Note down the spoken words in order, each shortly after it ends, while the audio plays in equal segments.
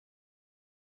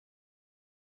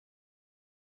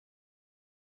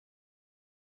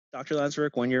Dr.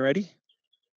 Landsverk, when you're ready.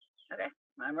 Okay,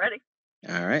 I'm ready.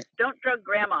 All right. Don't drug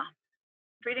grandma.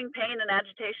 Treating pain and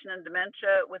agitation and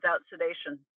dementia without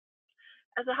sedation.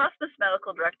 As a hospice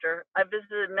medical director, I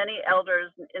visited many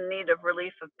elders in need of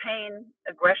relief of pain,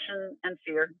 aggression, and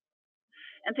fear.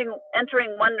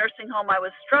 Entering one nursing home, I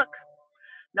was struck.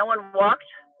 No one walked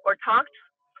or talked.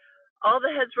 All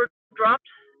the heads were dropped,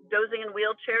 dozing in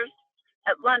wheelchairs.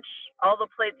 At lunch, all the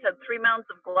plates had 3 mounds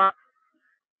of glop,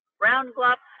 brown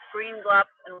glop, green glop,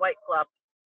 and white glop.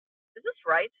 Is this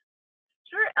right?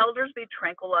 Should our elders be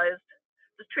tranquilized?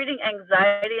 Does treating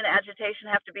anxiety and agitation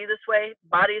have to be this way?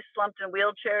 Bodies slumped in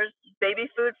wheelchairs, baby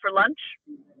food for lunch?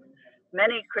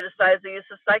 Many criticize the use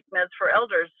of psych meds for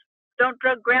elders. Don't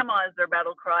drug grandma is their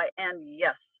battle cry, and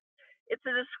yes, it's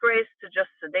a disgrace to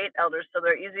just sedate elders so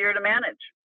they're easier to manage.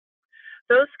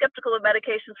 Those skeptical of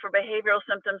medications for behavioral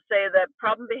symptoms say that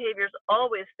problem behaviors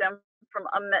always stem from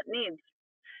unmet needs.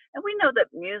 And we know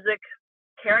that music,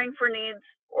 caring for needs,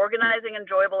 organizing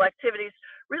enjoyable activities,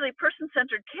 really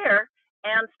person-centered care,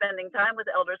 and spending time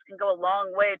with elders can go a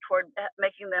long way toward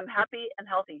making them happy and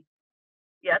healthy.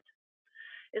 Yet,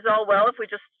 is all well if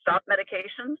we just stop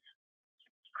medications?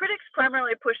 Critics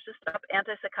primarily push to stop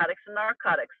antipsychotics and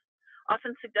narcotics,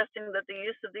 often suggesting that the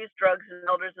use of these drugs in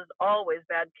elders is always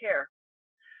bad care.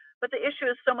 But the issue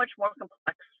is so much more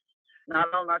complex. Not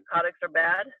all narcotics are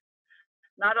bad.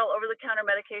 Not all over-the-counter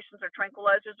medications or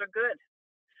tranquilizers are good.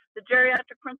 The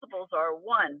geriatric principles are: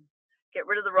 1, get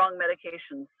rid of the wrong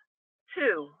medications.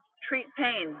 2, treat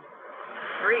pain.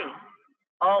 3,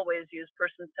 always use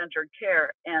person-centered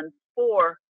care. And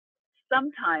 4,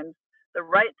 sometimes the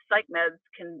right psych meds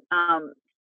can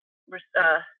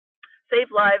save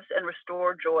lives and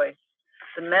restore joy.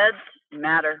 The meds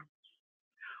matter.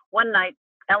 One night,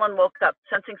 Ellen woke up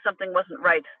sensing something wasn't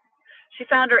right. She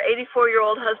found her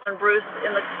 84-year-old husband, Bruce,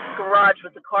 in the garage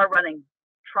with the car running,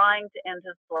 trying to end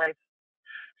his life.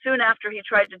 Soon after, he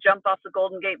tried to jump off the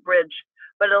Golden Gate Bridge,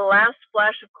 but at a last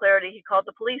flash of clarity, he called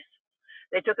the police.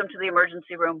 They took him to the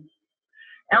emergency room.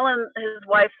 Ellen, his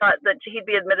wife, thought that he'd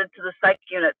be admitted to the psych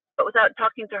unit, but without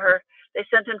talking to her, they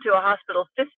sent him to a hospital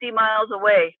 50 miles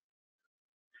away.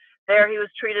 There, he was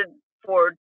treated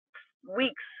for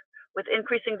weeks with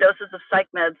increasing doses of psych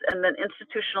meds and then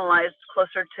institutionalized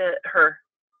closer to her.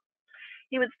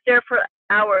 He would stare for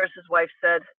hours, his wife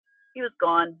said. He was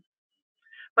gone.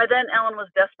 By then, Ellen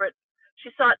was desperate. She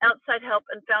sought outside help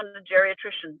and found a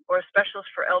geriatrician, or a specialist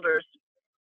for elders.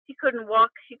 He couldn't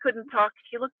walk, he couldn't talk,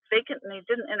 he looked vacant and he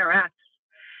didn't interact.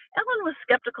 Ellen was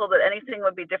skeptical that anything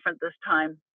would be different this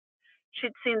time.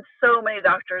 She'd seen so many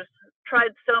doctors,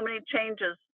 tried so many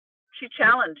changes. She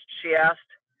challenged, she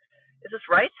asked, is this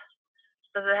right?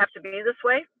 Does it have to be this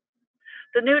way?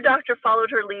 The new doctor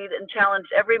followed her lead and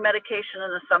challenged every medication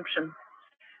and assumption.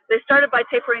 They started by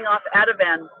tapering off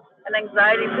Ativan, an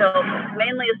anxiety pill,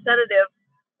 mainly a sedative,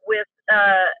 with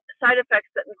side effects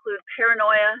that include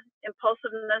paranoia,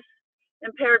 impulsiveness,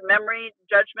 impaired memory,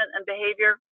 judgment, and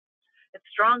behavior. It's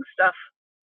strong stuff.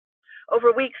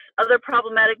 Over weeks, other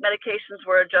problematic medications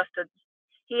were adjusted.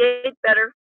 He ate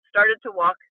better, started to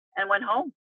walk, and went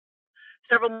home.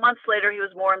 Several months later, he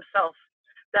was more himself.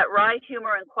 That wry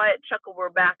humor and quiet chuckle were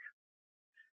back.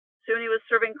 Soon he was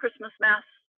serving Christmas Mass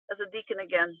as a deacon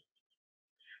again.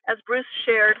 As Bruce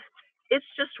shared, it's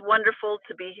just wonderful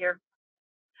to be here.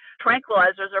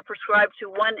 Tranquilizers are prescribed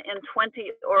to 1 in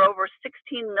 20 or over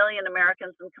 16 million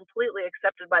Americans and completely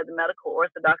accepted by the medical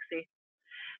orthodoxy.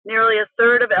 Nearly a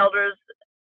third of elders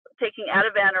taking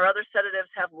Ativan or other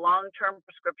sedatives have long-term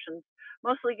prescriptions,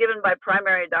 mostly given by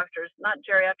primary doctors, not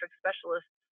geriatric specialists.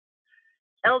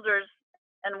 Elders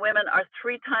and women are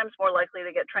 3 times more likely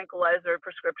to get tranquilizer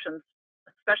prescriptions,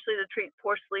 especially to treat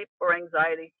poor sleep or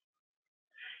anxiety.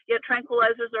 Yet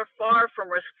tranquilizers are far from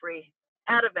risk-free.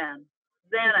 Ativan,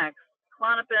 Xanax,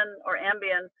 Klonopin, or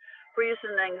Ambien for use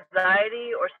in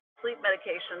anxiety or sleep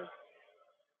medication.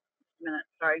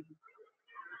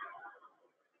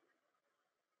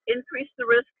 Increase the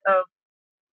risk of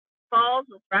falls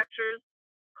and fractures,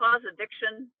 cause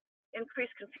addiction, increase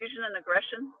confusion and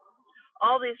aggression.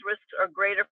 All these risks are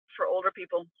greater for older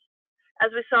people.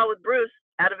 As we saw with Bruce,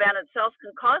 Ativan itself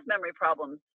can cause memory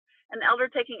problems. An elder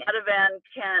taking Ativan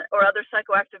or other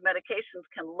psychoactive medications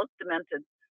can look demented,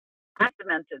 act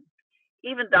demented.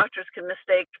 Even doctors can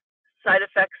mistake side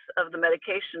effects of the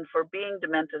medication for being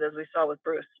demented, as we saw with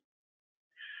Bruce.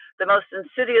 The most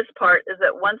insidious part is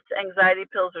that once anxiety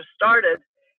pills are started,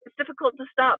 it's difficult to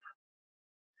stop.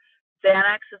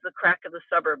 Xanax is the crack of the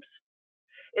suburbs.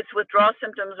 Its withdrawal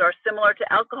symptoms are similar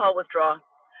to alcohol withdrawal,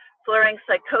 flaring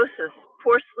psychosis,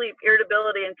 poor sleep,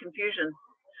 irritability, and confusion.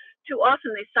 Too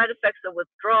often, these side effects of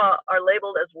withdrawal are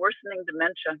labeled as worsening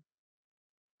dementia.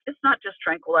 It's not just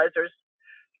tranquilizers.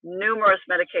 Numerous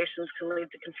medications can lead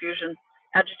to confusion,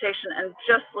 agitation, and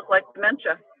just look like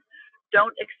dementia.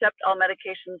 Don't accept all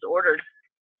medications ordered.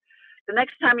 The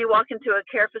next time you walk into a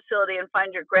care facility and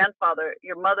find your grandfather,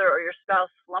 your mother, or your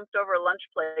spouse slumped over a lunch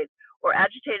plate or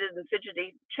agitated and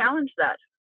fidgety, challenge that.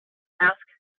 Ask,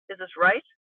 is this right?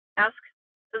 Ask,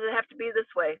 does it have to be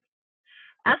this way?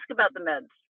 Ask about the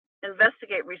meds.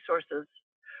 Investigate resources.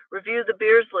 Review the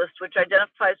Beers list, which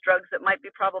identifies drugs that might be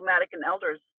problematic in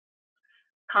elders.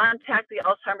 Contact the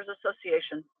Alzheimer's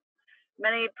Association.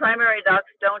 Many primary docs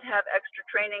don't have extra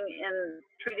training in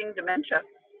treating dementia.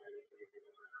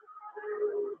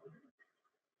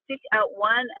 Seek out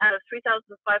 1 out of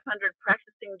 3,500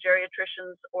 practicing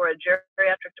geriatricians or a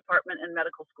geriatric department in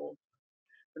medical schools.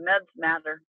 The meds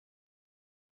matter.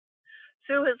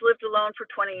 Sue has lived alone for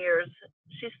 20 years.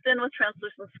 She's thin with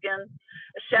translucent skin,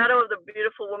 a shadow of the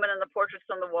beautiful woman in the portraits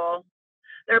on the wall.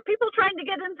 There are people trying to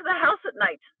get into the house at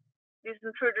night. These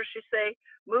intruders, she say,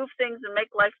 move things and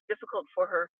make life difficult for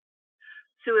her.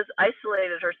 Sue has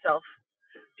isolated herself.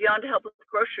 Beyond help with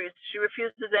groceries, she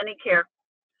refuses any care.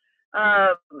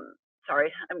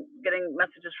 Sorry, I'm getting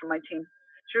messages from my team.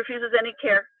 She refuses any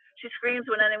care. She screams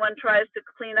when anyone tries to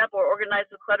clean up or organize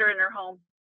the clutter in her home.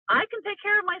 I can take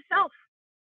care of myself,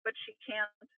 but she can't.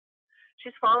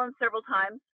 She's fallen several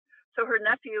times, so her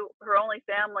nephew, her only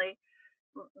family,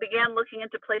 began looking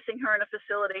into placing her in a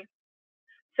facility.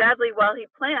 Sadly, while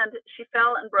he planned, she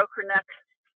fell and broke her neck.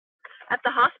 At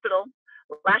the hospital,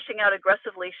 lashing out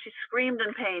aggressively, she screamed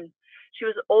in pain. She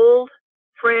was old,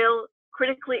 frail,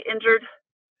 critically injured,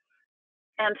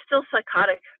 and still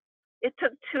psychotic. It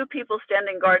took 2 people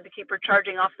standing guard to keep her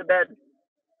charging off the bed.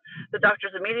 The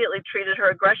doctors immediately treated her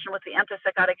aggression with the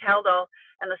antipsychotic Haldol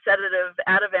and the sedative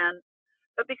Ativan,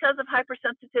 but because of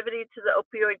hypersensitivity to the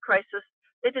opioid crisis,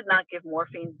 they did not give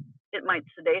morphine. It might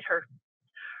sedate her.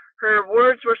 Her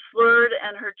words were slurred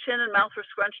and her chin and mouth were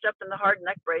scrunched up in the hard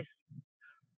neck brace.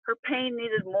 Her pain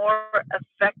needed more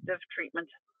effective treatment.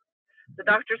 The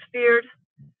doctors feared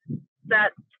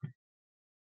that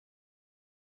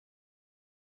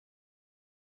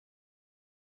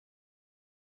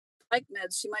like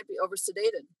meds, she might be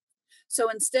oversedated. So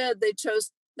instead, they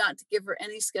chose not to give her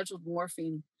any scheduled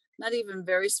morphine, not even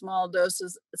very small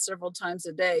doses several times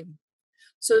a day.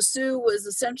 So Sue was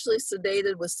essentially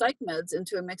sedated with psych meds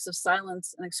into a mix of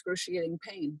silence and excruciating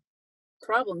pain.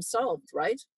 Problem solved,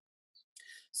 right?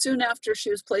 Soon after, she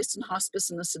was placed in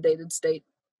hospice in a sedated state.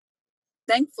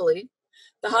 Thankfully,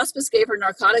 the hospice gave her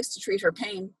narcotics to treat her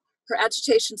pain. Her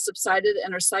agitation subsided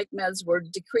and her psych meds were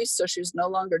decreased so she was no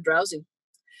longer drowsy.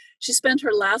 She spent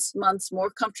her last months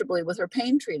more comfortably with her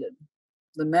pain treated.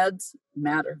 The meds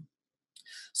matter.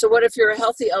 So what if you're a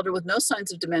healthy elder with no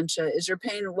signs of dementia? Is your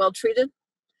pain well treated?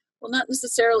 Well, not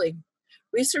necessarily.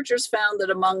 Researchers found that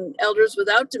among elders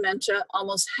without dementia,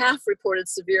 almost half reported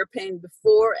severe pain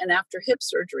before and after hip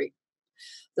surgery.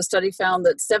 The study found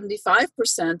that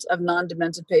 75% of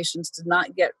non-demented patients did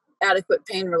not get adequate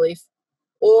pain relief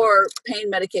or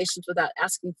pain medications without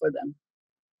asking for them.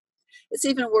 It's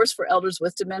even worse for elders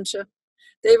with dementia.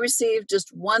 They receive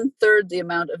just 1/3 the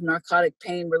amount of narcotic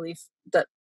pain relief that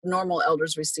normal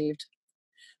elders received.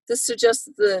 This suggests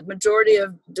that the majority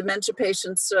of dementia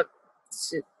patients,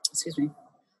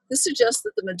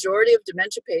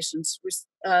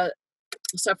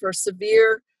 suffer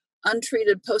severe,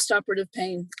 untreated postoperative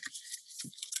pain.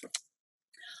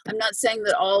 I'm not saying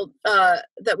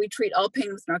that we treat all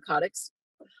pain with narcotics.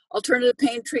 Alternative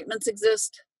pain treatments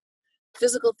exist.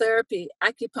 Physical therapy,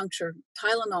 acupuncture,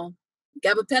 Tylenol.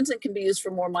 Gabapentin can be used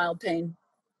for more mild pain.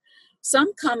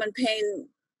 Some common pain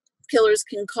killers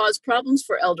can cause problems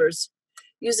for elders.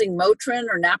 Using Motrin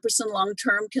or naproxen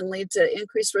long-term can lead to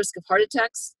increased risk of heart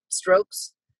attacks,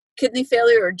 strokes, kidney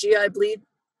failure, or GI bleed.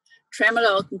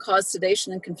 Tramadol can cause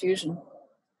sedation and confusion.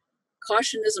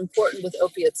 Caution is important with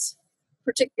opiates.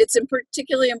 It's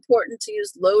particularly important to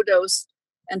use low dose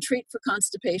and treat for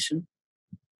constipation.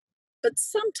 But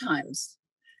sometimes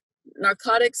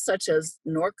narcotics such as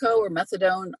Norco or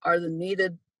methadone are the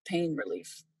needed pain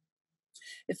relief.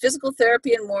 If physical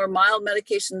therapy and more mild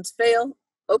medications fail,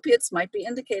 opiates might be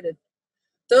indicated.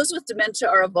 Those with dementia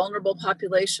are a vulnerable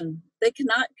population. They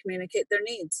cannot communicate their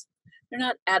needs. They're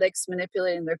not addicts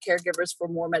manipulating their caregivers for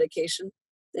more medication.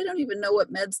 They don't even know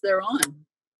what meds they're on.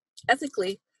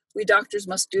 Ethically, we doctors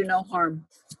must do no harm.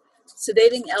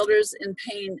 Sedating elders in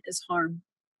pain is harm.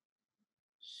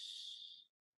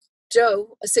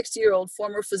 Joe, a 60-year-old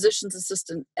former physician's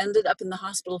assistant, ended up in the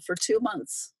hospital for 2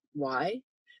 months. Why?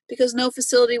 Because no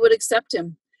facility would accept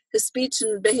him. His speech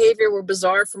and behavior were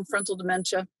bizarre from frontal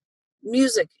dementia.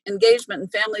 Music, engagement,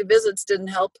 and family visits didn't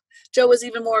help. Joe was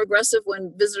even more aggressive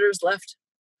when visitors left.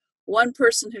 One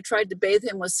person who tried to bathe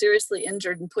him was seriously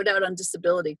injured and put out on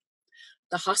disability.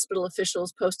 The hospital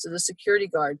officials posted a security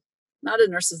guard, not a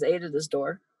nurse's aide at his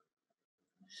door.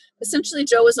 Essentially,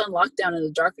 Joe was on lockdown in a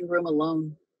darkened room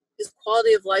alone. His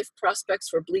quality of life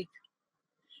prospects were bleak.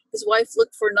 His wife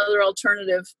looked for another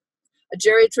alternative. A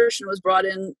geriatrician was brought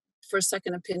in for a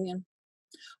second opinion.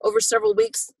 Over several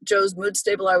weeks, Joe's mood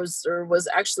stabilizer was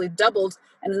actually doubled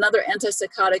and another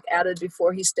antipsychotic added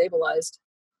before he stabilized.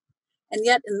 And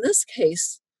yet, in this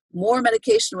case, more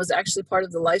medication was actually part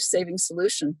of the life-saving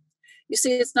solution. You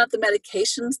see, it's not the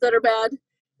medications that are bad,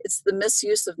 it's the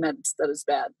misuse of meds that is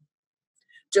bad.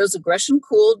 Joe's aggression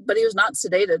cooled, but he was not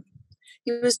sedated.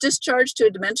 He was discharged to a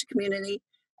dementia community,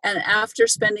 and after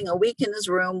spending a week in his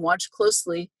room, watched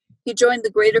closely, he joined the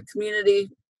greater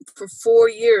community for 4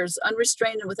 years,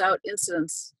 unrestrained and without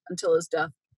incidents until his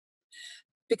death.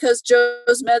 Because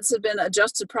Joe's meds had been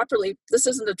adjusted properly, this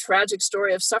isn't a tragic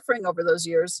story of suffering over those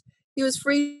years. He was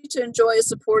free to enjoy a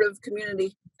supportive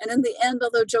community, and in the end,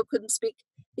 although Joe couldn't speak,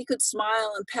 he could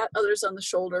smile and pat others on the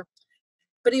shoulder.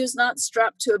 But he was not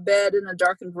strapped to a bed in a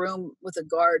darkened room with a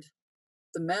guard.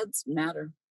 The meds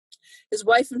matter. His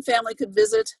wife and family could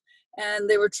visit, and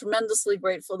they were tremendously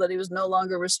grateful that he was no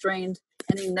longer restrained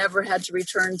and he never had to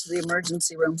return to the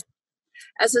emergency room.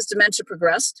 As his dementia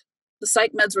progressed, the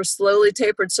psych meds were slowly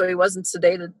tapered so he wasn't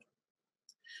sedated.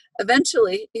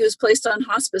 Eventually, he was placed on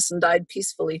hospice and died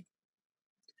peacefully.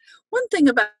 One thing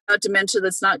about dementia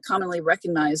that's not commonly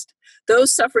recognized,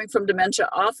 those suffering from dementia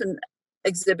often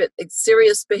exhibit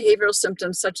serious behavioral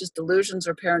symptoms such as delusions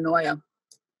or paranoia.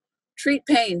 Treat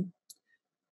pain.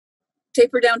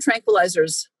 Taper down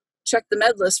tranquilizers. Check the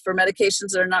med list for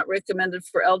medications that are not recommended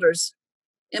for elders.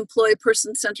 Employ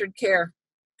person-centered care.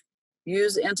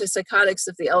 Use antipsychotics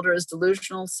if the elder is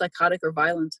delusional, psychotic, or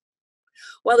violent.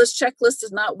 While this checklist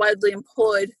is not widely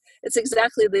employed, it's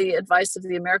exactly the advice of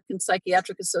the American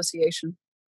Psychiatric Association.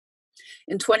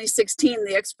 In 2016,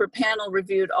 the expert panel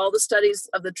reviewed all the studies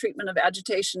of the treatment of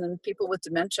agitation in people with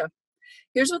dementia.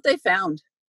 Here's what they found.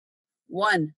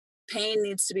 1, pain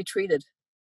needs to be treated.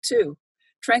 2,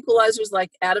 tranquilizers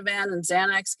like Ativan and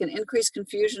Xanax can increase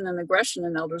confusion and aggression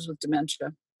in elders with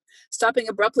dementia. Stopping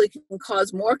abruptly can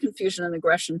cause more confusion and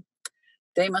aggression.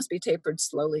 They must be tapered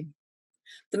slowly.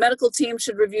 The medical team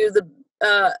should review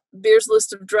the Beer's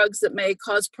list of drugs that may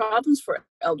cause problems for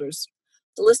elders.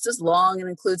 The list is long and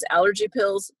includes allergy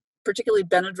pills, particularly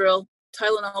Benadryl,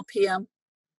 Tylenol PM,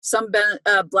 some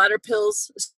bladder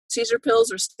pills, seizure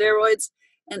pills or steroids,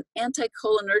 and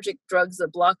anticholinergic drugs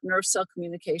that block nerve cell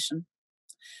communication.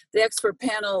 The expert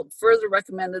panel further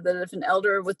recommended that if an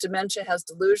elder with dementia has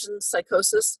delusions,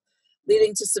 psychosis,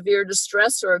 leading to severe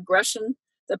distress or aggression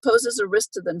that poses a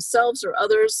risk to themselves or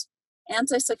others,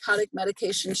 antipsychotic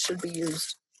medications should be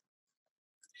used.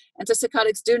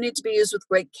 Antipsychotics do need to be used with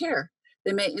great care.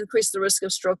 They may increase the risk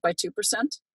of stroke by 2%,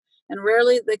 and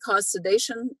rarely they cause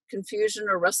sedation, confusion,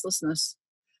 or restlessness.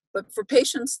 But for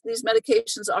patients, these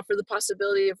medications offer the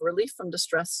possibility of relief from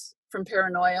distress, from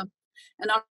paranoia, and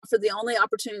offer the only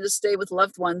opportunity to stay with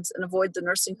loved ones and avoid the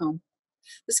nursing home.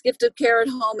 This gift of care at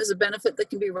home is a benefit that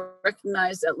can be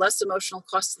recognized at less emotional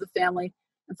cost to the family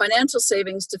and financial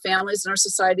savings to families and our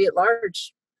society at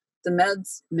large. The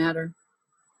meds matter.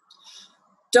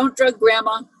 Don't drug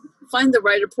grandma. Find the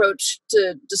right approach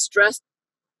to distress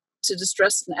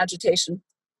and agitation.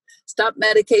 Stop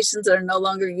medications that are no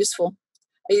longer useful.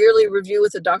 A yearly review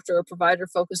with a doctor or provider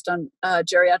focused on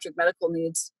geriatric medical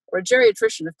needs, or a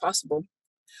geriatrician if possible.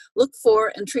 Look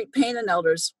for and treat pain in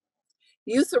elders.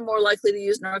 Youth are more likely to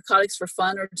use narcotics for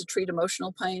fun or to treat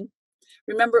emotional pain.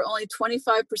 Remember, only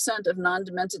 25% of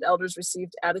non-demented elders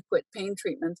received adequate pain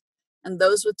treatment, and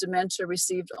those with dementia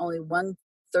received only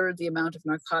 1/3 the amount of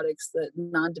narcotics that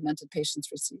non-demented patients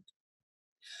received.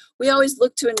 We always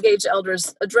look to engage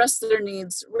elders, address their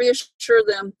needs, reassure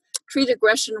them, treat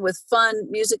aggression with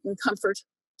fun, music, and comfort.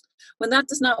 When that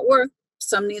does not work,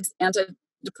 some need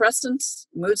antidepressants,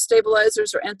 mood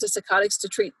stabilizers, or antipsychotics to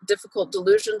treat difficult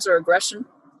delusions or aggression.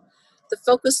 The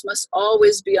focus must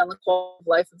always be on the quality of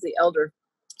life of the elder.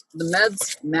 The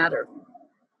meds matter.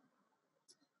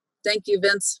 Thank you,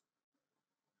 Vince.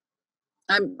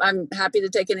 I'm happy to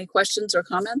take any questions or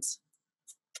comments.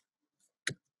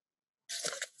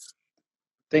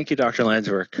 Thank you, Dr.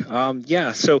 Landsverk.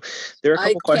 Yeah, so there are a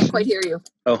couple questions. I can't quite hear you.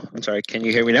 Oh, I'm sorry. Can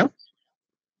you hear me now?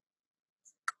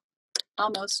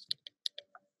 Almost.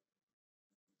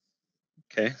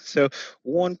 Okay, so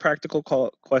one practical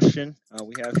question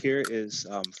we have here is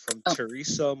from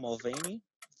Teresa Mulvaney.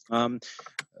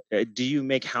 Do you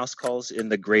make house calls in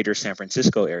the greater San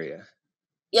Francisco area?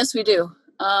 Yes, we do.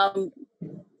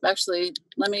 Actually,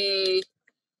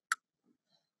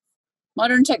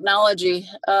 modern technology.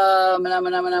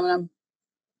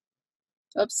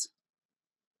 Oops,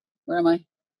 where am I?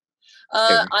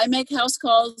 Okay. I make house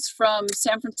calls from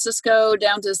San Francisco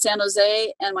down to San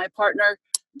Jose, and my partner,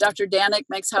 Dr. Danik,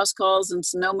 makes house calls in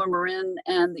Sonoma, Marin,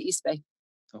 and the East Bay.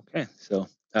 Okay. So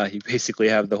you basically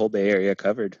have the whole Bay Area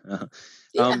covered.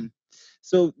 Yeah.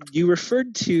 So you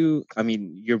referred to, I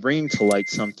mean, you're bringing to light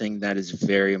something that is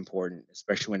very important,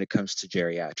 especially when it comes to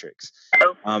geriatrics.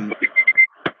 Oh,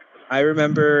 I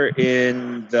remember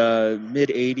in the mid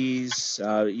 80s,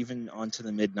 even onto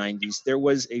the mid 90s, there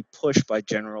was a push by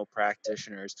general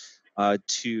practitioners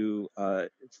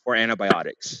for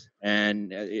antibiotics,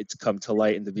 and it's come to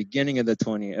light in the beginning of the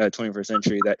 21st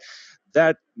century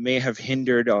that may have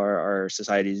hindered our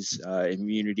society's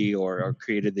immunity or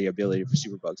created the ability for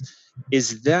superbugs.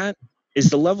 Is the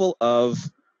level of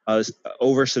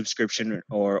oversubscription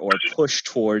or push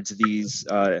towards these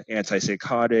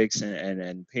antipsychotics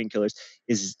and painkillers,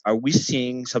 are we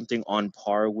seeing something on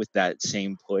par with that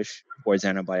same push towards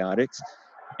antibiotics?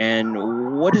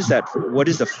 And what is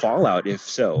the fallout if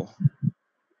so?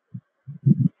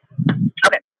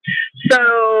 okay.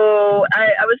 So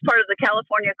I was part of the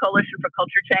California Coalition for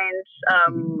Culture Change.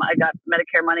 I got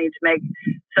Medicare money to make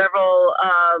several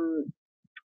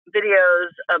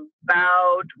videos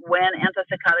about when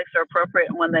antipsychotics are appropriate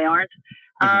and when they aren't.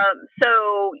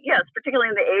 So yes, particularly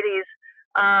in the 80s,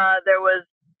 there was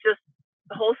just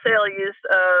wholesale use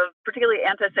of particularly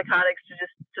antipsychotics to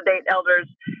just sedate elders,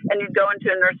 and you'd go into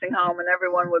a nursing home and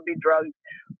everyone would be drugged.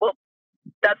 Well,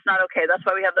 that's not okay. That's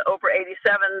why we have the OPRA 87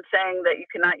 saying that you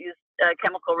cannot use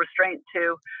chemical restraint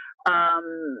to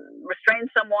restrain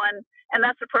someone, and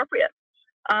that's appropriate.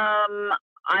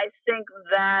 I think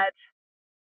that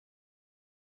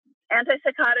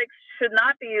antipsychotics should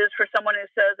not be used for someone who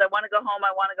says, I want to go home,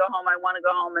 I want to go home, I want to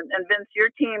go home. And Vince, your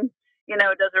team,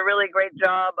 does a really great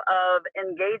job of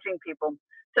engaging people.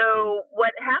 So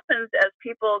what happens as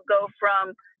people go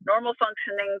from normal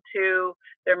functioning to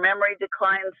their memory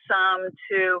declines some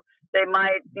to they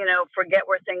might, forget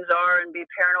where things are and be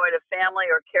paranoid of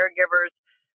family or caregivers,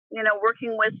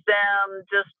 working with them,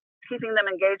 just keeping them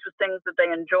engaged with things that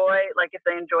they enjoy. Like if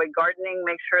they enjoy gardening,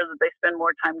 make sure that they spend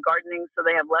more time gardening so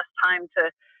they have less time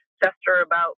to fester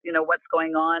about, what's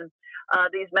going on.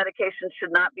 These medications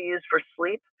should not be used for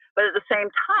sleep. But at the same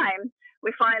time,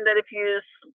 we find that if you use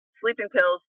sleeping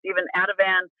pills, even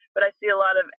Ativan, but I see a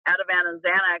lot of Ativan and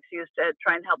Xanax used to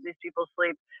try and help these people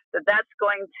sleep, that's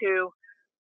going to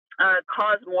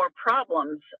cause more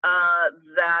problems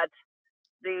that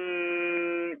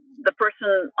the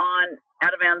person on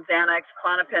Ativan, Xanax,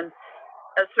 Klonopin,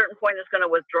 at a certain point is going to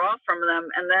withdraw from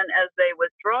them, and then as they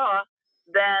withdraw,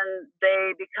 then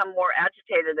they become more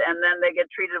agitated, and then they get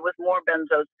treated with more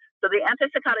benzos. So the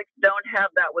antipsychotics don't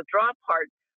have that withdrawal part,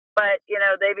 but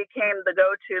they became the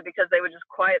go-to because they would just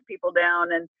quiet people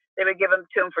down, and they would give them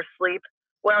to them for sleep.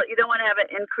 Well, you don't want to have an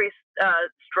increased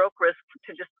stroke risk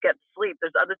to just get sleep.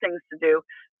 There's other things to do.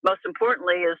 Most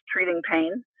importantly is treating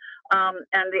pain.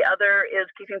 And the other is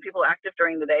keeping people active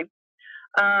during the day.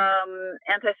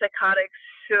 Antipsychotics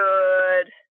should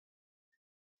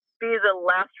be the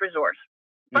last resort.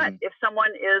 But if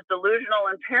someone is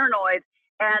delusional and paranoid,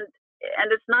 and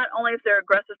it's not only if they're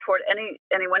aggressive toward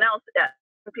anyone else,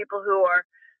 people who are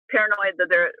paranoid that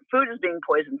their food is being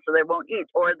poisoned so they won't eat,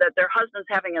 or that their husband's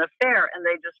having an affair and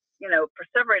they just,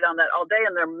 perseverate on that all day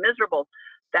and they're miserable.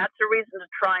 That's a reason to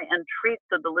try and treat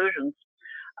the delusions.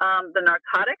 The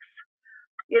narcotics,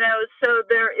 so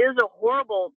there is a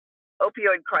horrible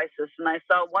opioid crisis. And I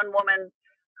saw one woman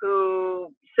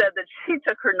who said that she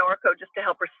took her Norco just to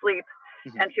help her sleep,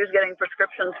 and she was getting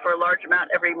prescriptions for a large amount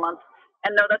every month.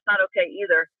 And no, that's not okay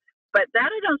either. But that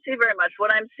I don't see very much.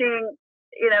 What I'm seeing,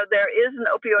 there is an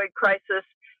opioid crisis,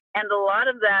 and a lot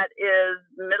of that is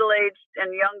middle-aged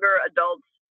and younger adults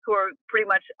who are pretty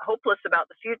much hopeless about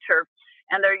the future,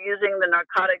 and they're using the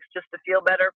narcotics just to feel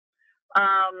better.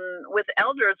 With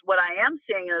elders, what I am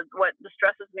seeing is what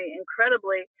distresses me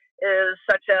incredibly is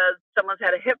such as someone's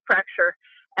had a hip fracture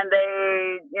and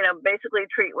they, basically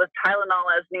treat with Tylenol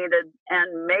as needed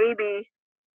and maybe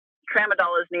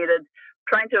tramadol as needed,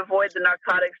 trying to avoid the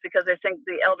narcotics because they think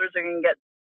the elders are going to get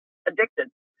addicted.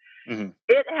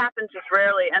 It happens just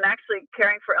rarely, and actually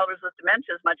caring for elders with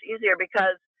dementia is much easier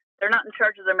because they're not in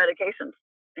charge of their medications,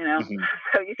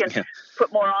 so you can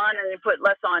put more on and you put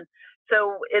less on.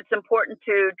 So it's important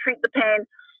to treat the pain,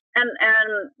 and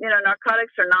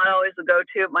narcotics are not always the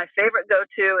go-to. My favorite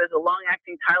go-to is a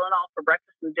long-acting Tylenol for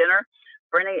breakfast and dinner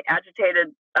for any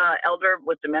agitated elder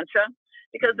with dementia.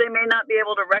 because they may not be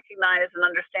able to recognize and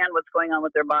understand what's going on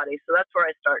with their body. So that's where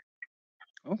I start.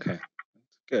 Okay,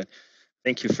 good.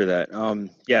 Thank you for that.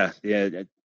 Yeah.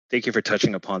 Thank you for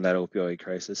touching upon that opioid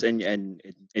crisis, and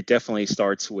it definitely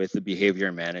starts with the behavior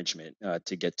management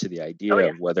to get to the idea Oh,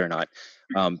 yeah. of whether or not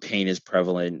pain is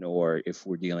prevalent or if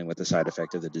we're dealing with the side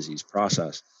effect of the disease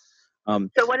process.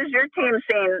 So what has your team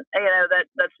seen,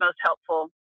 that's most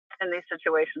helpful in these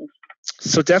situations?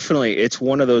 So definitely, it's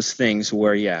one of those things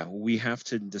where, yeah, we have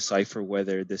to decipher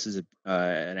whether this is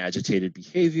an agitated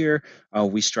behavior.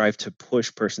 We strive to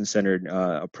push person-centered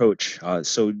approach.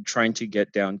 So trying to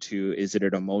get down to, is it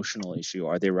an emotional issue?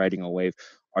 Are they riding a wave?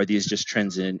 Are these just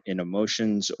trends in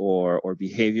emotions or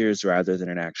behaviors rather than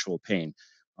an actual pain?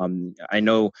 I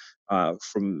know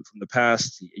from the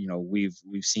past,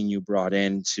 we've seen you brought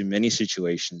into many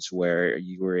situations where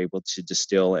you were able to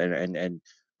distill and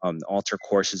alter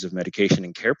courses of medication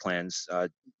and care plans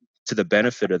to the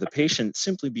benefit of the patient,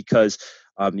 simply because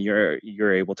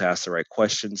you're able to ask the right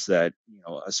questions that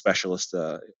a specialist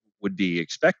would be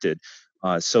expected.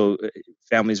 So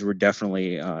families were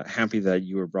definitely happy that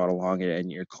you were brought along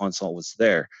and your consult was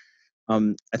there.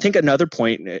 I think another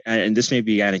point, and this may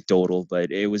be anecdotal,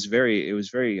 but it was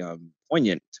very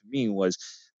poignant to me, was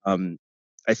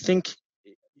I think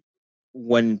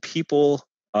when people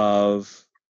of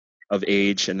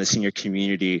age and the senior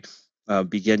community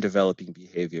begin developing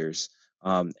behaviors.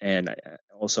 And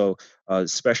also,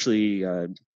 especially,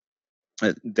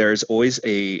 there's always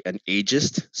an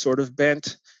ageist sort of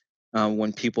bent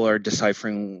when people are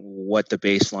deciphering what the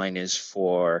baseline is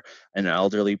for an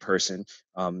elderly person,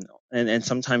 and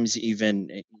sometimes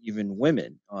even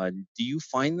women. Do you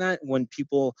find that when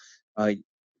people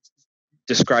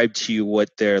describe to you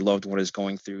what their loved one is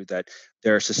going through, that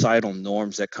there are societal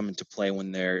norms that come into play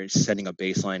when they're setting a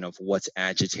baseline of what's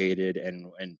agitated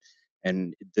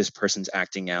and this person's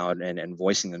acting out and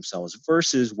voicing themselves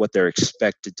versus what they're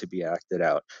expected to be acted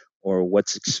out, or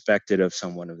what's expected of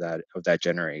someone of that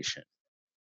generation?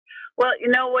 Well,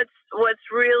 what's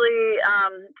really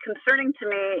concerning to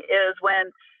me is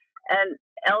when an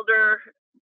elder,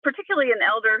 particularly an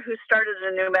elder who started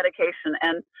a new medication,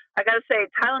 and I got to say,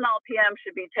 Tylenol PM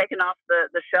should be taken off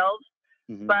the shelves.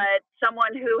 Mm-hmm. But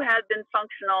someone who had been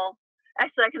functional,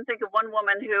 actually, I can think of one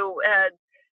woman who had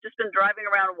just been driving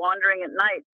around wandering at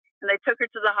night, and they took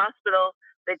her to the hospital.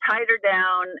 They tied her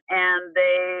down and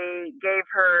they gave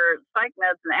her psych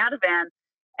meds and Ativan,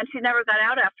 and she never got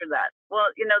out after that.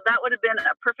 Well, that would have been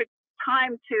a perfect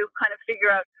time to kind of figure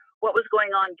out what was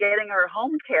going on, getting her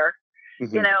home care,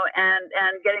 Mm-hmm.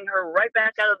 and getting her right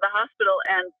back out of the hospital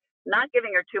and not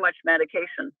giving her too much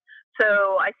medication.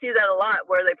 So I see that a lot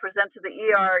where they present to the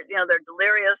ER, they're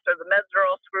delirious or the meds are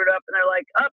all screwed up and they're like,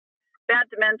 oh, bad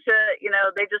dementia,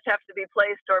 they just have to be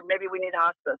placed, or maybe we need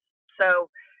hospice. So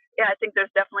yeah, I think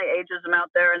there's definitely ageism out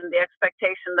there, and the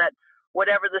expectation that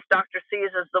whatever this doctor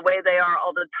sees is the way they are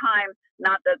all the time,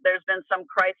 not that there's been some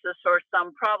crisis or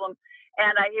some problem.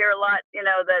 And I hear a lot,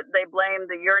 that they blame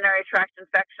the urinary tract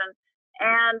infection,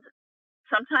 and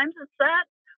sometimes it's that.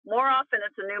 More often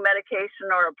it's a new medication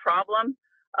or a problem,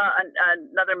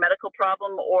 another medical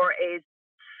problem, or a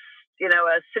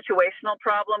situational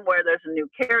problem where there's a new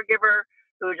caregiver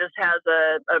who just has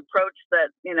a approach that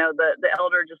the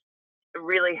elder just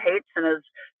really hates and is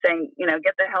saying,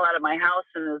 get the hell out of my house,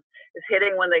 and is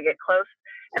hitting when they get close.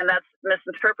 And that's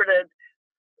misinterpreted,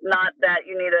 not that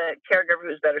you need a caregiver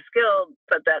who's better skilled,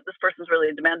 but that this person's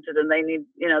really demented and they need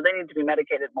to be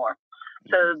medicated more.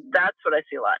 So that's what I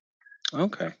see a lot.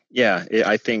 Okay. Yeah,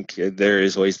 I think there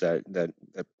is always that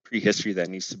prehistory that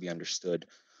needs to be understood.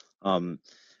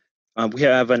 We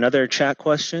have another chat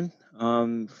question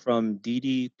from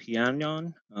Didi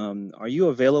Pianon. Are you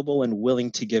available and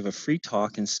willing to give a free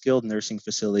talk in skilled nursing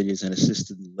facilities and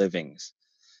assisted livings?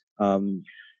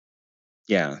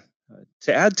 Yeah.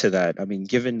 To add to that, I mean,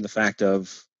 given the fact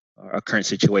of our current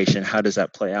situation, how does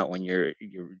that play out when you're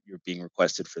being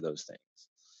requested for those things?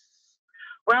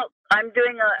 Well, I'm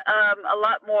doing a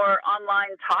lot more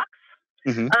online talks.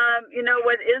 Mm-hmm.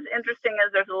 What is interesting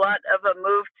is there's a lot of a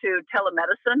move to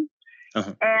telemedicine,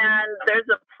 Uh-huh. and there's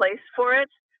a place for it.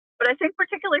 But I think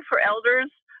particularly for elders,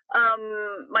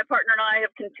 my partner and I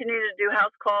have continued to do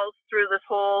house calls through this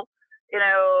whole,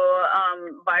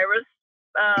 virus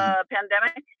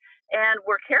pandemic, and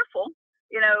we're careful.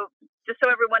 Just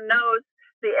so everyone knows,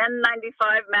 the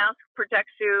N95 mask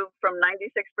protects you from 96%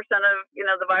 of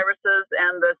the viruses,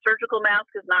 and the surgical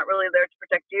mask is not really there to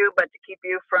protect you, but to keep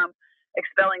you from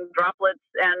expelling droplets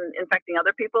and infecting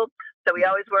other people. So we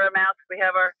always wear a mask. We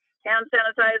have our hand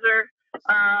sanitizer,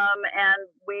 And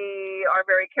we are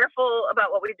very careful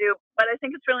about what we do. But I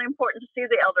think it's really important to see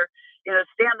the elder,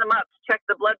 stand them up, check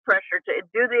the blood pressure, to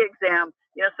do the exam.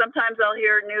 Sometimes I'll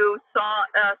hear new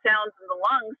sounds in the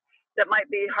lungs that might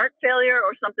be heart failure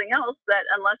or something else that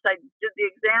unless I did the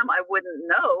exam, I wouldn't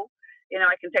know.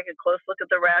 I can take a close look at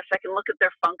the rash. I can look at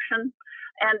their function.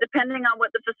 And depending on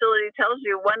what the facility tells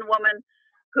you, one woman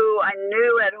who I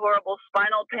knew had horrible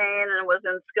spinal pain and was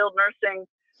in skilled nursing,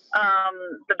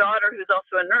 the daughter, who's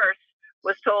also a nurse,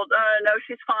 was told, no,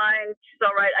 she's fine. She's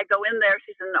all right. I go in there.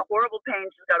 She's in a horrible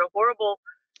pain. She's got a horrible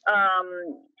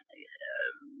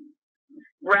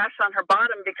rash on her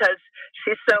bottom because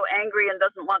she's so angry and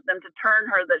doesn't want them to turn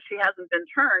her that she hasn't been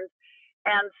turned.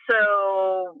 And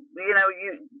so,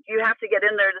 you have to get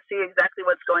in there to see exactly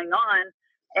what's going on.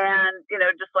 And,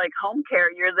 just like home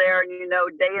care, you're there and,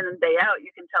 day in and day out,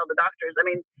 you can tell the doctors. I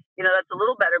mean, that's a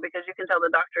little better because you can tell the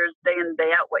doctors day in and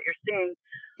day out what you're seeing.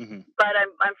 Mm-hmm. But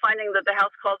I'm finding that the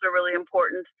house calls are really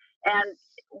important. And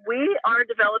we are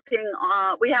developing,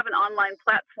 we have an online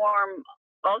platform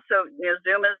also,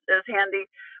 Zoom is handy.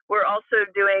 We're also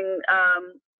doing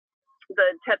the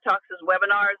TED Talks as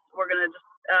webinars. We're going to just,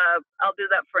 I'll do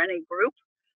that for any group.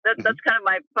 That's kind of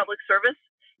my public service.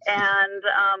 And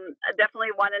I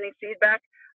definitely want any feedback.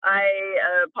 I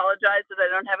apologize that I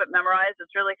don't have it memorized.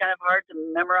 It's really kind of hard to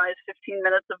memorize 15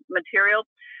 minutes of material.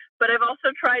 But I've also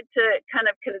tried to kind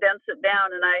of condense it down.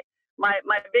 And my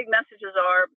big messages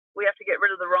are, we have to get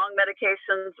rid of the wrong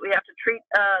medications. We have to treat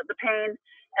the pain.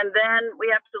 And then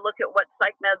we have to look at what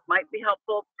psych meds might be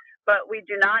helpful. But we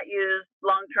do not use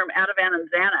long-term Ativan and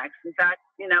Xanax. In fact,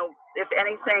 if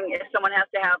anything, if someone has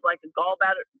to have like a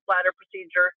gallbladder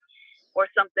procedure or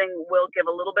something, we'll give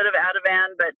a little bit of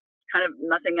Ativan, but kind of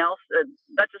nothing else.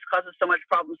 That just causes so much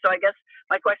problems. So I guess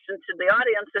my question to the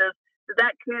audience is, did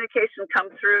that communication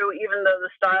come through, even though the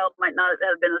style might not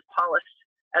have been as polished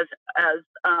as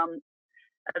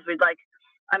we'd like?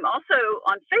 I'm also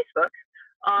on Facebook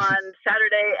on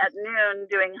Saturday at noon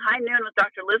doing High Noon with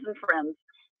Dr. Liz and Friends.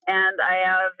 And I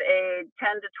have a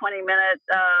 10 to 20 minute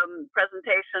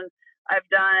presentation. I've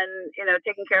done,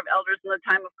 taking care of elders in the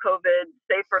time of COVID,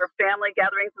 safer family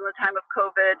gatherings in the time of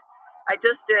COVID. I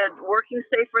just did working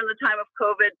safer in the time of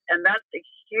COVID, and that's a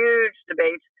huge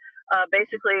debate.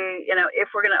 Basically,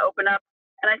 if we're going to open up,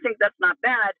 and I think that's not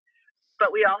bad, but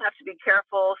we all have to be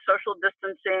careful, social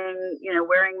distancing,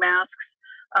 wearing masks.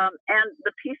 And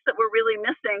the piece that we're really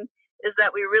missing is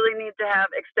that we really need to have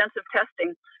extensive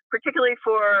testing, particularly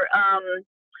for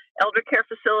elder care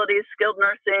facilities, skilled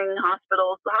nursing,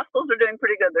 hospitals. The hospitals are doing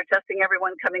pretty good. They're testing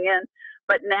everyone coming in.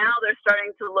 But now they're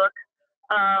starting to look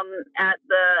at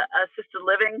the assisted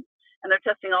living, and they're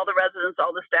testing all the residents,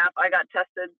 all the staff. I got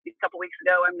tested a couple weeks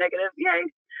ago. I'm negative. Yay.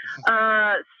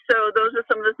 So those are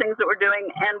some of the things that we're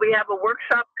doing. And we have a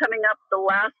workshop coming up the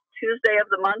last Tuesday of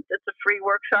the month. It's a free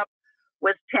workshop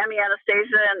with Tammy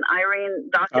Anastasia and Irene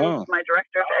Dawkins, my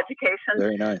director of education.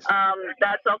 Very nice.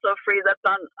 That's also free. That's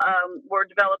on, we're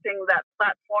developing that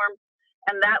platform,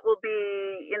 and that will be,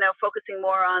 focusing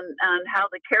more on how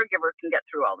the caregiver can get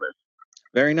through all this.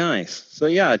 Very nice. So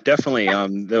yeah, definitely.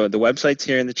 The website's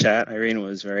here in the chat. Irene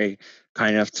was very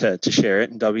kind enough to share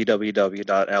it,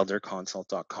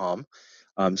 www.elderconsult.com.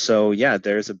 So yeah,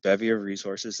 there's a bevy of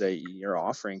resources that you're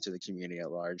offering to the community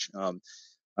at large.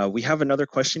 We have another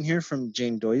question here from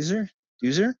Jane Dozer.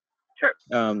 Sure.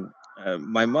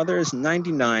 My mother is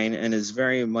 99 and is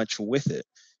very much with it.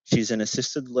 She's in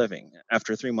assisted living.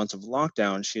 After 3 months of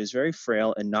lockdown, she is very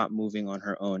frail and not moving on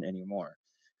her own anymore.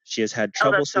 She has had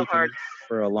trouble sleeping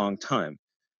for a long time.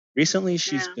 Recently,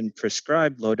 she's been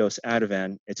prescribed low-dose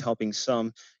Ativan. It's helping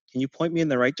some. Can you point me in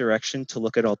the right direction to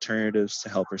look at alternatives to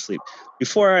help her sleep?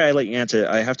 Before I let you answer,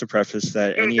 I have to preface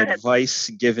that any advice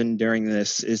given during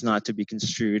this is not to be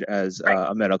construed as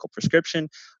a medical prescription.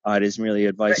 It is merely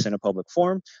advice in a public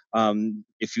forum.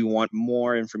 If you want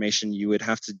more information, you would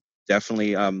have to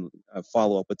definitely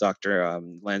follow up with Dr.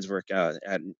 Landsverk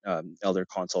at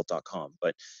elderconsult.com.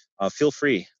 But feel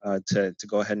free to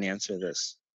go ahead and answer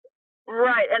this.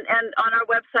 Right, and on our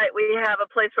website, we have a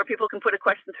place where people can put a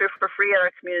question through for free at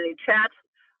our community chat.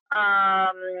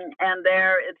 And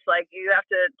there, it's like you have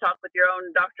to talk with your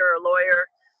own doctor or lawyer,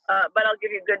 but I'll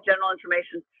give you good general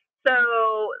information. So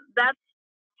that's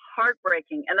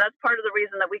heartbreaking, and that's part of the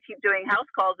reason that we keep doing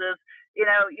house calls is, you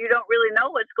don't really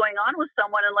know what's going on with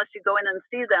someone unless you go in and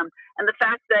see them. And the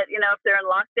fact that, if they're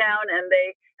in lockdown and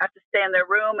they have to stay in their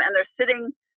room and they're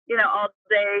sitting, all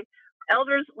day,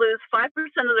 elders lose 5%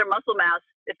 of their muscle mass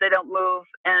if they don't move,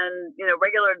 and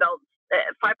regular adults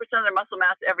 5% of their muscle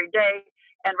mass every day,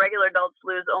 and regular adults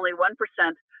lose only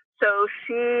 1%. So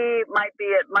she might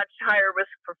be at much higher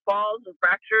risk for falls and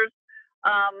fractures.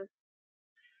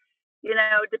 You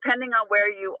know, depending on where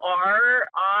you are,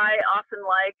 I often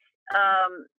like,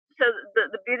 so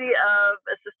the beauty of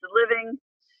assisted living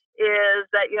is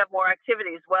that you have more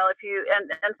activities. Well, if you, and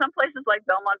some places like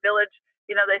Belmont Village,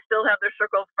 you know, they still have their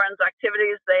Circle of Friends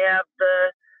activities. They have the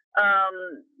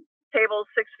tables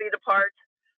 6 feet apart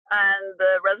and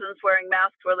the residents wearing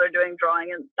masks where they're doing drawing,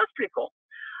 and that's pretty cool.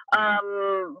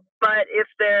 But if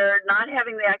they're not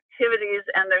having the activities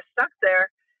and they're stuck there,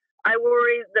 I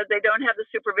worry that they don't have the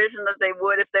supervision that they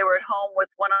would if they were at home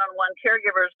with one-on-one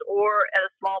caregivers or at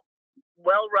a small,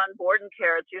 well-run board and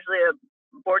care. It's usually a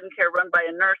board and care run by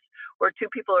a nurse where 2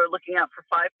 people are looking out for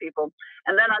 5 people.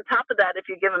 And then on top of that, if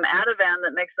you give them Ativan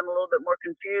that makes them a little bit more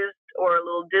confused or a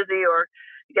little dizzy or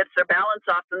gets their balance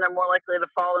off, then they're more likely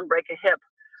to fall and break a hip.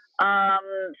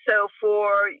 So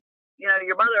for, you know,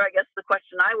 your mother, I guess the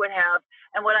question I would have,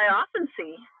 and what I often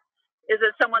see is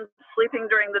that someone's sleeping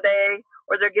during the day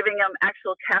or they're giving them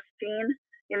actual caffeine.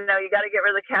 You know, you got to get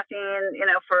rid of the caffeine, you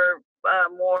know, for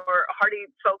more hardy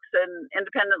folks and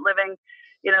independent living.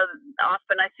 You know,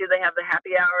 often I see they have the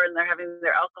happy hour and they're having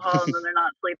their alcohol and then they're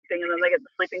not sleeping and then they get the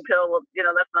sleeping pill. Well, you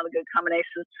know, that's not a good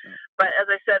combination. But as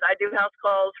I said, I do house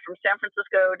calls from San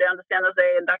Francisco down to San Jose,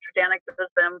 and Dr. Danik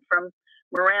does them from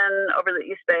Marin over the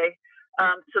East Bay.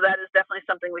 So that is definitely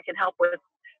something we can help with.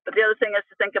 But the other thing is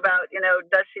to think about, you know,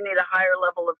 does she need a higher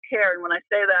level of care? And when I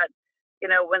say that, you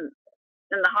know, when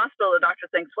in the hospital, the doctor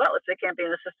thinks, well, if they can't be in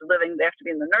assisted living, they have to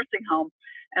be in the nursing home.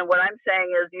 And what I'm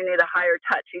saying is you need a higher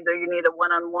touch. Either you need a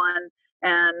one-on-one,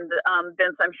 and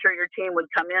Vince, I'm sure your team would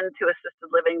come into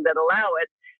assisted living that allow it.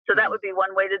 So that would be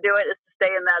one way to do it, is to stay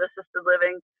in that assisted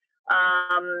living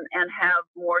and have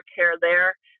more care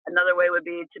there. Another way would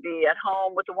be to be at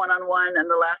home with the one-on-one, and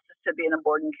the last is to be in a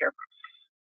board and care.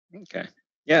 Okay.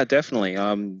 Yeah, definitely.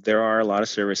 There are a lot of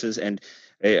services, and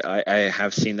I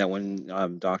have seen that when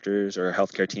doctors or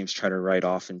healthcare teams try to write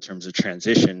off in terms of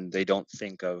transition, they don't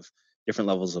think of different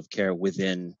levels of care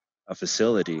within a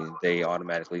facility. They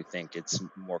automatically think it's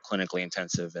more clinically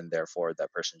intensive, and therefore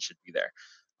that person should be there.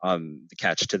 The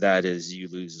catch to that is you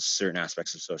lose certain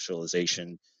aspects of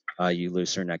socialization, you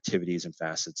lose certain activities and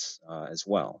facets as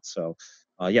well. So,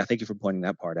 yeah, thank you for pointing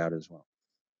that part out as well.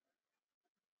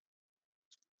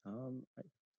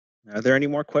 Are there any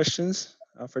more questions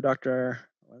for Dr.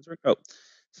 Landsverk? Oh,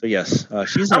 so yes,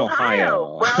 she's in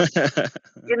Ohio. Well,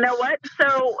 you know what?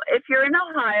 So if you're in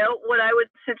Ohio, what I would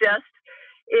suggest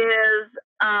is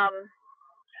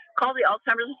call the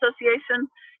Alzheimer's Association.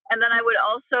 And then I would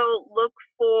also look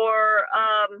for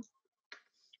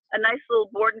a nice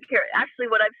little board and care. Actually,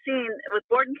 what I've seen with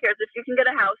board and care is if you can get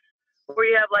a house where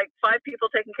you have like 5 people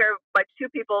taken care of by 2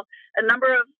 people, a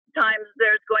number of times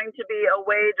there's going to be a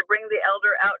way to bring the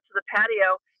elder out to the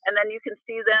patio, and then you can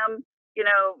see them, you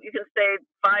know, you can stay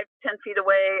 5-10 feet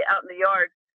away out in the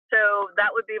yard. So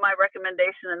that would be my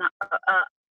recommendation in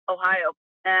Ohio.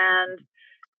 And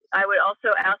I would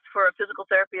also ask for a physical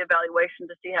therapy evaluation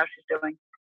to see how she's doing.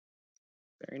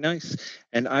 Very nice.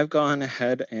 And I've gone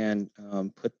ahead and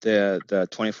put the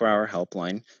 24-hour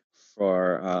helpline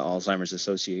for Alzheimer's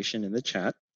Association in the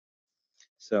chat.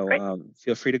 So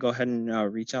feel free to go ahead and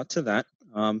reach out to that.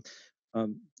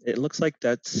 It looks like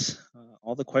that's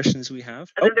all the questions we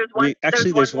have.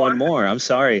 There's one more. I'm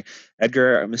sorry,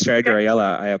 Mr. Edgar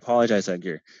Ayala. I apologize,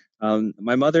 Edgar.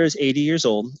 My mother is 80 years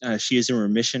old. She is in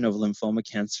remission of lymphoma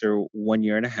cancer 1.5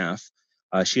 years.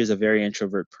 She is a very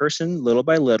introvert person. Little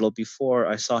by little, before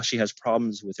I saw she has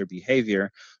problems with her behavior.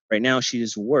 Right now, she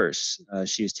is worse.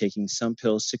 She is taking some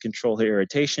pills to control her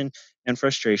irritation and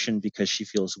frustration because she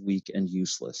feels weak and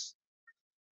useless.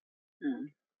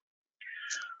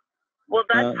 Well,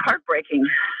 that's heartbreaking.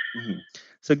 Mm-hmm.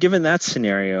 So given that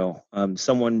scenario,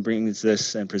 someone brings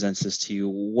this and presents this to you,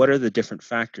 what are the different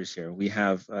factors here? We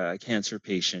have a cancer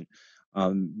patient,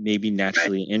 maybe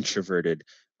naturally introverted,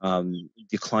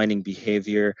 declining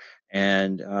behavior,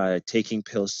 and taking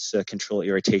pills to control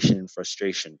irritation and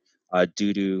frustration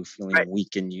due to feeling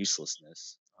weak and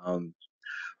uselessness.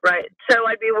 Right. So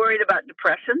I'd be worried about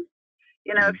depression.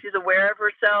 You know, if she's aware of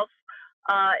herself,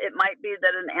 it might be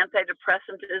that an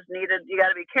antidepressant is needed. You got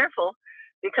to be careful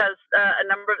because a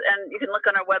number of, and you can look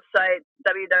on our website,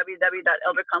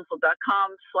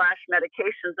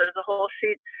 www.elderconsult.com/medications. There's a whole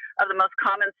sheet of the most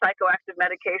common psychoactive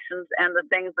medications and the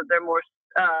things that they're more,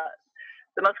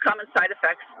 the most common side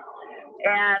effects.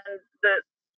 And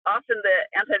often the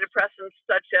antidepressants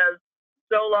such as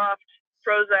Zoloft,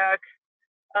 Prozac,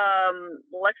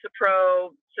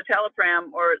 Lexapro, citalopram,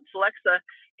 or Celexa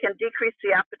can decrease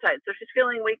the appetite. So if she's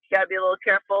feeling weak, you gotta be a little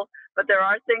careful. But there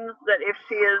are things that if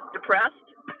she is depressed,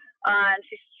 and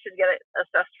she should get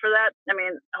assessed for that. I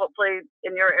mean, hopefully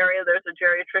in your area there's a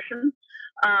geriatrician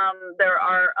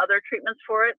treatments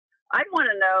for it, I'd want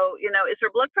to know, is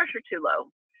their blood pressure too low?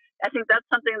 I think that's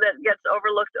something that gets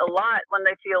overlooked a lot when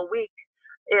they feel weak,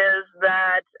 is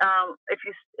that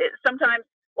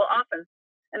often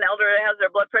an elder has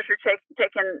their blood pressure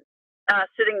taken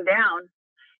sitting down,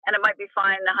 and it might be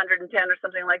fine 110 or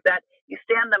something like that. You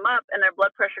stand them up and their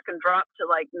blood pressure can drop to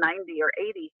like 90 or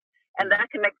 80, and that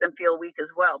can make them feel weak as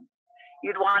well.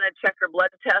 You'd want to check her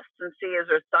blood tests and see, is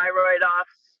her thyroid off?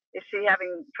 Is she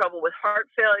having trouble with heart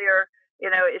failure?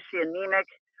 Is she anemic?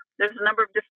 There's a number of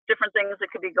different things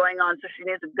that could be going on, so she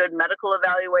needs a good medical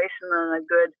evaluation and a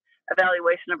good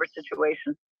evaluation of her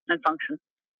situation and function.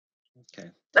 Okay.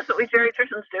 That's what we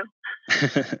geriatricians do.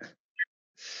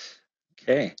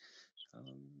 Okay.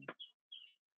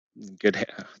 Good.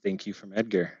 Thank you from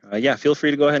Edgar. Yeah, feel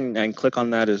free to go ahead and click on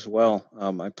that as well.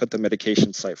 I put the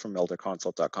medication site from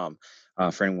elderconsult.com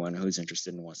for anyone who's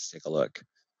interested and wants to take a look.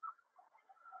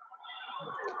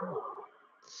 Okay.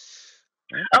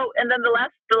 Right. Oh, and then the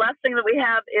last thing that we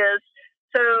have is,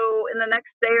 so in the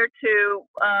next day or two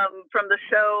from the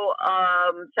show,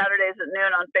 Saturdays at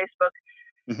noon on Facebook,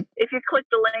 if you click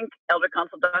the link,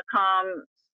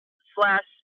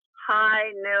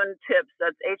 elderconsult.com/high noon tips,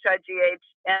 that's HIGHNOONTIPS.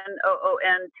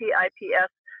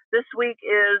 This week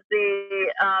is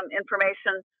the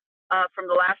information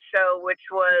from the last show, which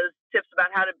was tips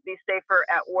about how to be safer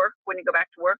at work when you go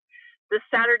back to work. This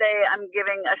Saturday, I'm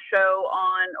presenting a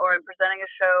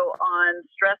show on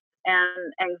stress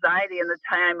and anxiety in the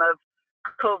time of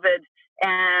COVID,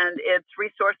 and its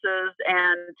resources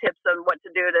and tips on what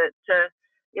to do to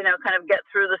kind of get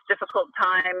through this difficult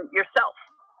time yourself.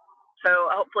 So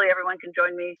hopefully everyone can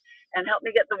join me and help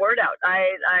me get the word out.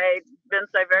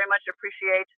 Vince, I very much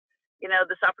appreciate,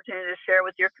 this opportunity to share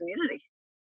with your community.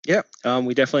 Yeah,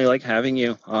 we definitely like having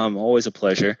you. Always a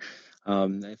pleasure.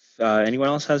 If anyone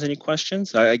else has any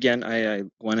questions, I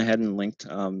went ahead and linked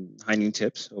High Noon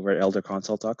Tips over at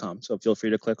elderconsult.com. So feel free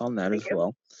to click on that as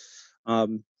well.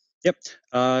 Yep.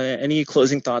 Any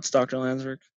closing thoughts, Dr.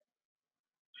 Landsverk?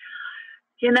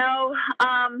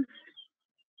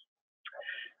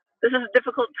 This is a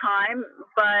difficult time,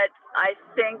 but I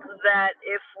think that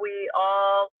if we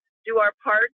all do our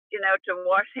part, to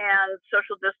wash hands,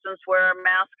 social distance, wear our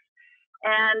masks,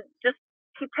 and just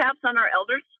keep tabs on our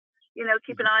elders,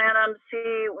 keep an eye on them,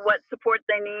 see what support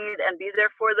they need and be there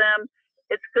for them.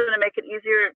 It's going to make it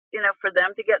easier, for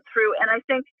them to get through. And I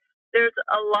think there's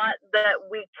a lot that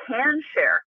we can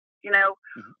share.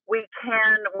 We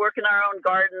can work in our own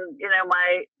garden.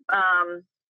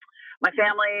 My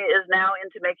family is now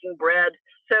into making bread.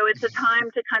 So it's a time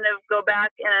to kind of go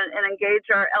back and engage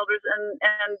our elders.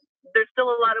 And there's still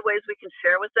a lot of ways we can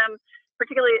share with them,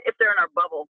 particularly if they're in our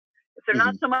bubble. If they're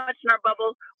not so much in our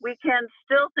bubble, we can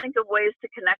still think of ways to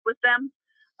connect with them,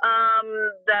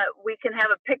 that we can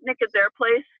have a picnic at their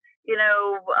place,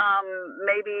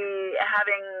 maybe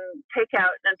having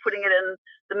takeout and putting it in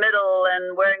the middle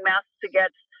and wearing masks to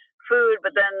get food,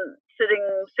 but then sitting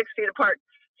 6 feet apart.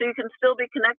 So you can still be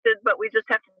connected, but we just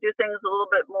have to do things a little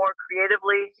bit more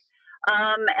creatively.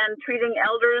 And treating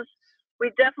elders, we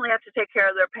definitely have to take care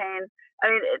of their pain. I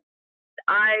mean,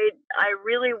 I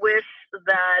really wish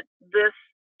that this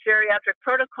geriatric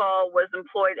protocol was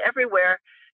employed everywhere,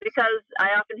 because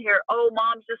I often hear, oh,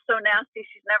 mom's just so nasty,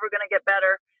 she's never going to get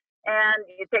better. And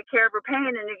you take care of her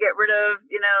pain and you get rid of,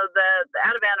 the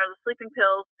Ativan or the sleeping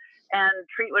pills and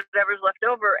treat whatever's left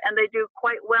over. And they do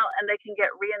quite well, and they can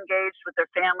get re-engaged with their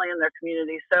family and their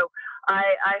community. So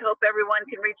I hope everyone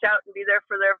can reach out and be there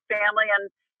for their family, and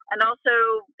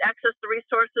also access the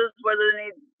resources, whether they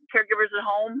need caregivers at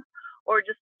home or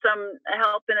just some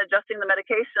help in adjusting the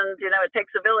medications. It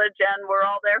takes a village, and we're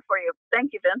all there for you.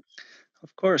 Thank you, Vince.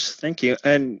 Of course. Thank you.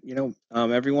 And,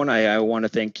 everyone, I want to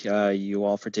thank you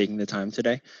all for taking the time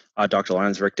today. Dr.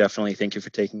 Landsverk, definitely thank you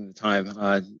for taking the time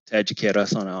to educate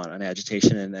us on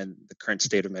agitation and then the current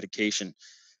state of medication.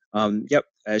 Yep,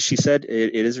 as she said,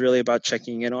 it is really about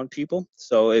checking in on people.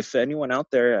 So if anyone out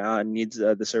there needs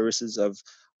the services of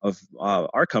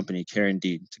our company, Care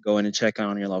Indeed, to go in and check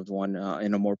on your loved one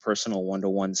in a more personal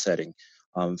one-to-one setting,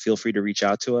 feel free to reach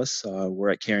out to us.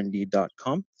 We're at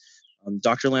careindeed.com.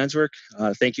 Dr. Landsverk,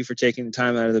 thank you for taking the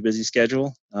time out of the busy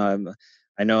schedule.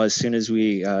 I know as soon as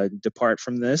we depart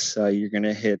from this, you're going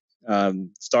to hit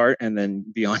start and then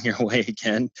be on your way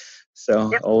again.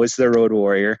 So always the road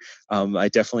warrior. I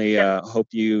definitely hope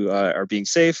you are being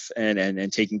safe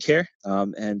and taking care.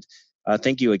 And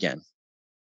thank you again.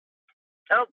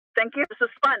 Oh, thank you. This was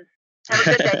fun. Have a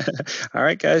good day. All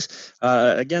right, guys.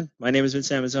 Again, my name is Vince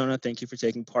Amazona. Thank you for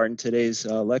taking part in today's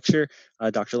lecture.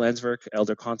 Dr. Landsverk,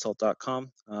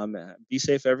 elderconsult.com. Be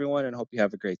safe, everyone, and hope you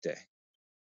have a great day.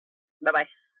 Bye-bye.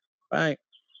 Bye.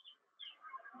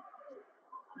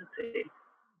 let's see.